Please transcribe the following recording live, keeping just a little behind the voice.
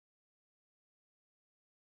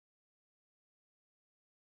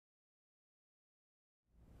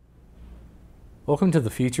Welcome to the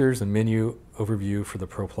features and menu overview for the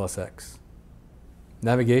ProPlus X.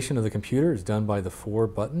 Navigation of the computer is done by the 4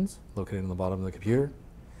 buttons located on the bottom of the computer.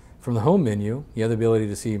 From the home menu, you have the ability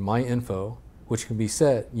to see My Info, which can be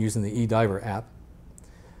set using the eDiver app.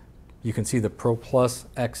 You can see the ProPlus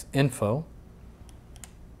X info,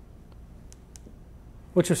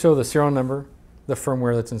 which will show the serial number, the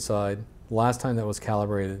firmware that's inside, the last time that was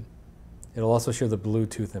calibrated. It'll also show the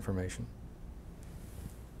Bluetooth information.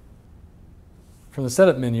 From the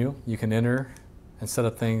setup menu, you can enter and set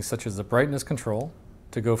up things such as the brightness control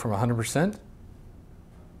to go from 100%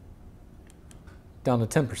 down to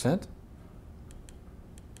 10%.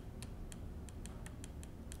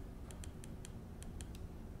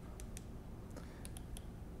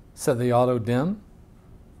 Set the auto dim.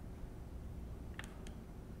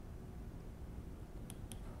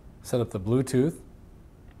 Set up the Bluetooth.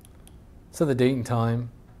 Set the date and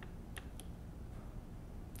time.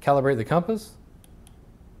 Calibrate the compass,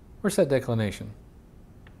 or set declination.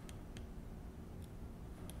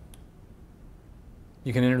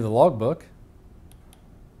 You can enter the logbook,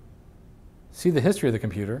 see the history of the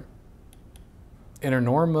computer, enter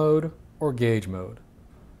norm mode or gauge mode.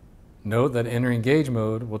 Note that entering gauge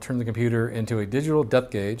mode will turn the computer into a digital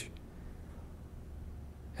depth gauge,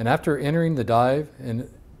 and after entering the dive and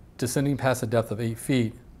descending past a depth of 8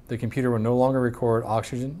 feet, the computer will no longer record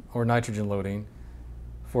oxygen or nitrogen loading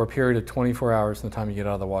for a period of 24 hours from the time you get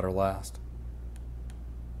out of the water last.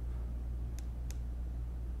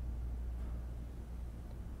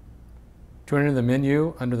 To enter the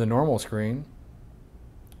menu under the normal screen,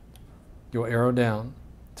 you'll arrow down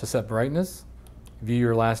to set brightness, view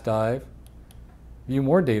your last dive, view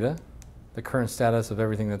more data, the current status of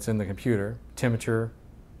everything that's in the computer, temperature,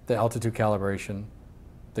 the altitude calibration,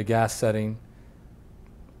 the gas setting,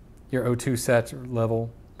 your O2 sat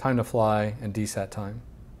level, time to fly, and desat time.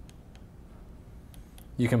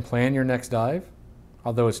 You can plan your next dive,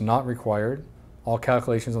 although it's not required. All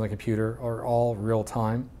calculations on the computer are all real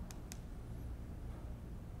time.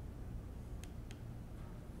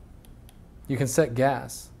 You can set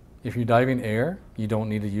gas. If you're diving air, you don't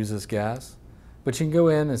need to use this gas, but you can go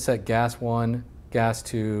in and set gas 1, gas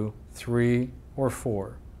 2, 3, or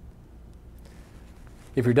 4.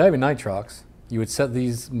 If you're diving nitrox, you would set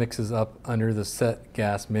these mixes up under the Set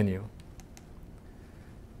Gas menu.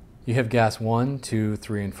 You have gas 1, 2,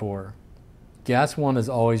 3, and 4. Gas 1 is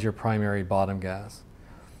always your primary bottom gas.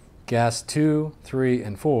 Gas 2, 3,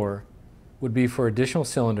 and 4 would be for additional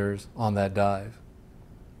cylinders on that dive.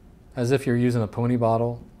 As if you're using a pony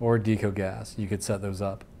bottle or a deco gas, you could set those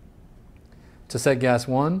up. To set gas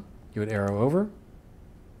 1, you would arrow over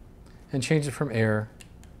and change it from air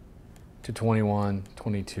to 21,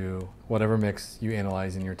 22, whatever mix you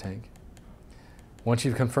analyze in your tank. Once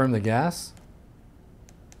you've confirmed the gas,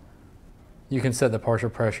 you can set the partial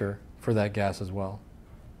pressure for that gas as well.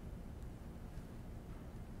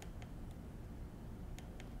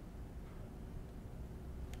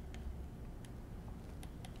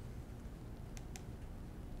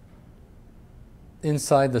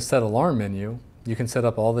 Inside the Set Alarm menu, you can set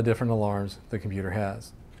up all the different alarms the computer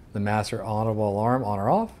has. The master audible alarm on or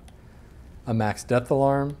off, a max depth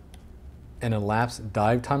alarm, an elapsed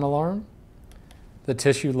dive time alarm, the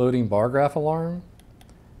tissue loading bar graph alarm,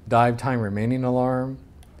 dive time remaining alarm,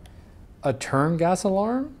 a turn gas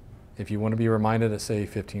alarm. If you want to be reminded at say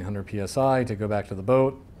 1500 psi to go back to the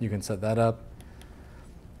boat, you can set that up,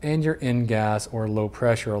 and your in gas or low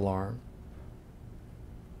pressure alarm.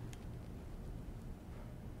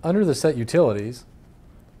 Under the Set Utilities,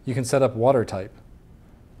 you can set up water type.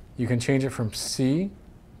 You can change it from sea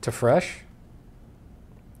to fresh.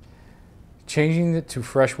 Changing it to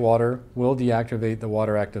fresh water will deactivate the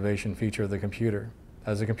water activation feature of the computer,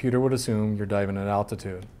 as the computer would assume you're diving at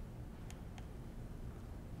altitude.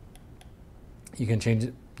 You can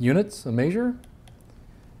change units of measure.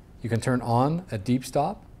 You can turn on a deep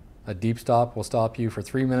stop. A deep stop will stop you for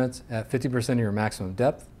 3 minutes at 50% of your maximum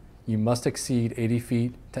depth. You must exceed 80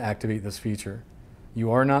 feet to activate this feature. You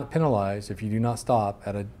are not penalized if you do not stop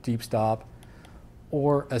at a deep stop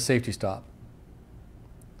or a safety stop.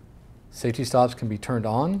 Safety stops can be turned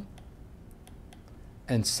on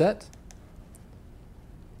and set.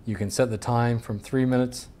 You can set the time from 3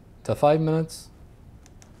 minutes to 5 minutes,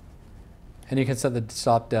 and you can set the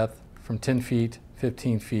stop depth from 10 feet,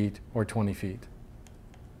 15 feet, or 20 feet.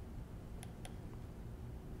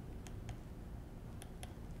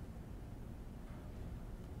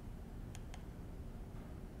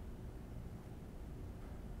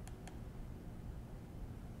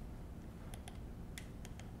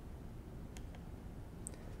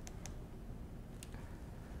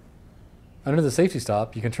 Under the safety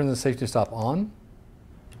stop, you can turn the safety stop on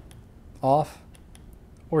off,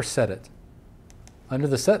 or set it. Under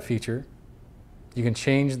the set feature, you can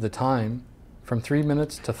change the time from 3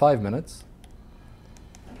 minutes to 5 minutes,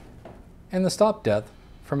 and the stop depth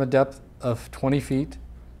from a depth of 20 feet,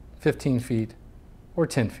 15 feet, or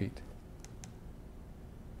 10 feet.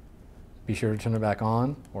 Be sure to turn it back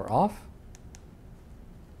on or off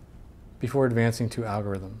before advancing to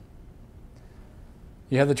algorithm.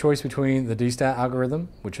 You have the choice between the DStat algorithm,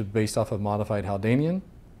 which is based off of modified Haldanian,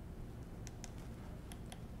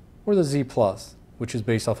 or the Z+, which is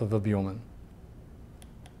based off of a Buhlmann.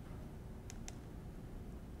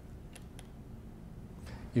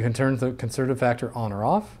 You can turn the conservative factor on or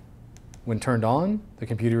off. When turned on, the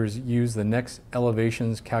computers use the next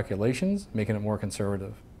elevations calculations, making it more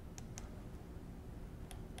conservative.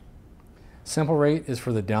 Sample rate is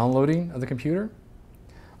for the downloading of the computer.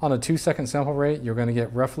 On a 2-second sample rate, you're going to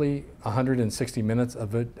get roughly 160 minutes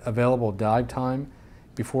of available dive time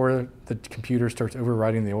before the computer starts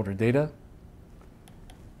overwriting the older data.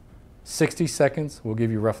 60 seconds will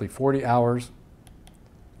give you roughly 40 hours.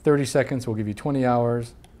 30 seconds will give you 20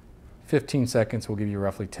 hours. 15 seconds will give you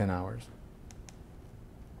roughly 10 hours.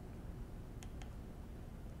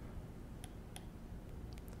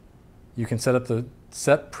 You can set up the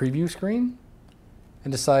set preview screen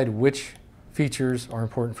and decide which features are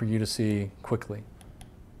important for you to see quickly.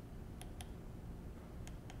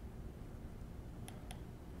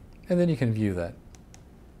 And then you can view that.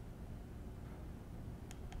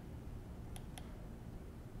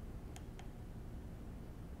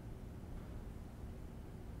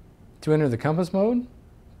 To enter the compass mode,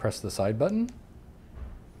 press the side button.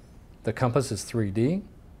 The compass is 3D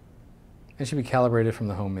and should be calibrated from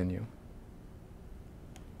the home menu.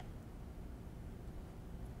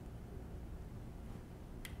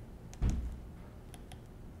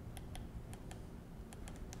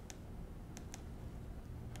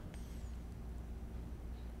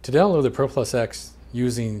 To download the ProPlus X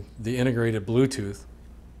using the integrated Bluetooth,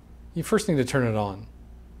 you first need to turn it on.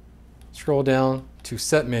 Scroll down to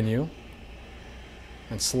Set menu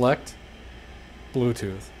and select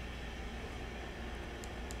Bluetooth.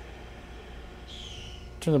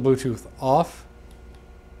 Turn the Bluetooth off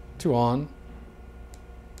to on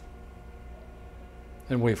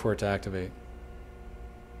and wait for it to activate.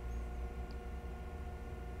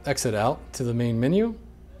 Exit out to the main menu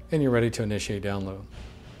and you're ready to initiate download.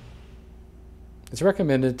 It's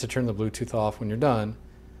recommended to turn the Bluetooth off when you're done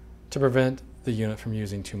to prevent the unit from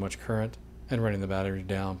using too much current and running the battery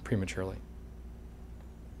down prematurely.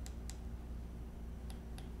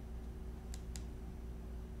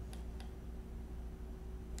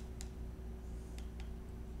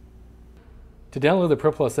 To download the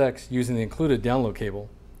ProPlus X using the included download cable,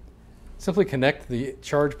 simply connect the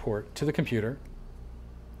charge port to the computer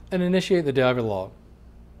and initiate the driver log.